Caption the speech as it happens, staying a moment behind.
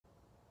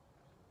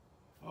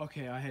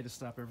Okay, I had to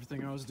stop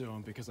everything I was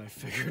doing because I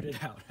figured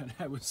it out, and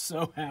I was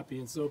so happy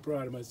and so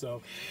proud of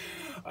myself.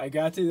 I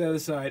got to the other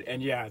side,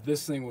 and yeah,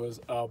 this thing was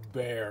a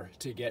bear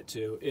to get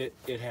to.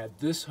 It had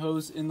this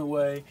hose in the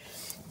way.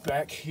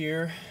 Back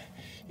here,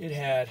 it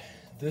had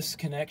this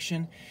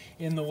connection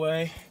in the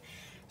way.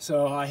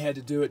 So I had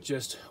to do it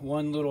just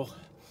one little,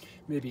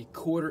 maybe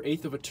quarter,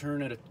 eighth of a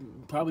turn at a,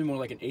 probably more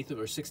like an eighth of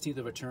or 16th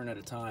of a turn at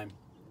a time.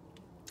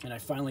 And I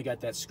finally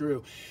got that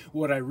screw.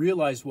 What I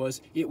realized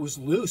was it was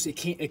loose. It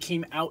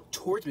came out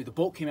towards me. The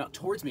bolt came out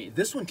towards me.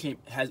 This one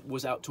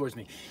was out towards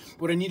me.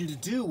 What I needed to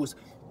do was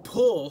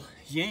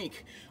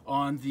yank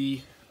on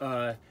the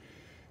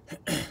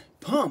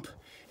pump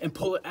and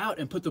pull it out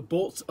and put the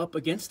bolts up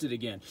against it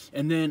again,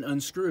 and then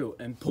unscrew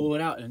and pull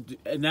it out,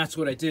 and that's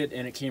what I did,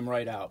 and it came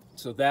right out.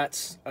 So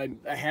that's, I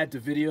had to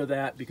video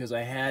that because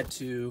I had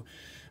to,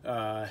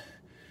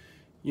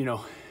 you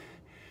know,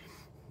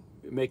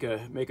 make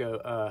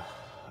a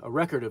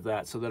record of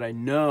that so that I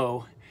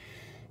know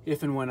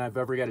if and when I've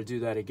ever got to do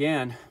that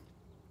again,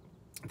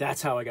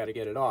 that's how I got to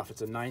get it off.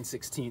 It's a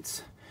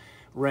 9/16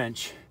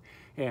 wrench,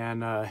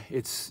 and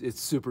it's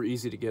super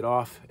easy to get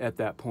off at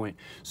that point.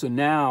 So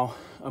now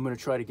I'm going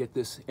to try to get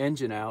this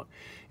engine out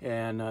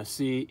and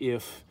see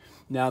if,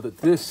 now that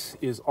this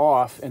is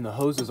off and the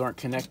hoses aren't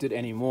connected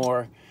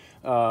anymore,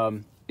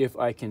 if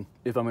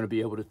I'm going to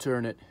be able to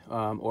turn it,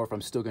 or if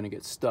I'm still going to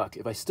get stuck.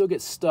 If I still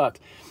get stuck,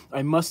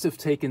 I must have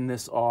taken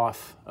this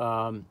off,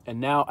 and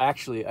now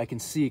actually I can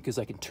see, because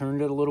I can turn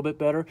it a little bit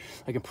better,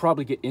 I can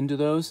probably get into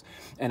those.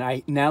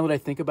 And now that I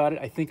think about it,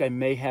 I think I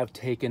may have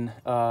taken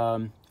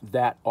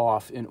that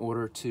off in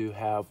order to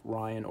have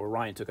Ryan, or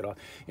Ryan took it off,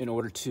 in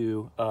order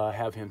to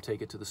have him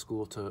take it to the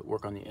school to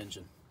work on the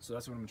engine. So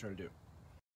that's what I'm going to try to do.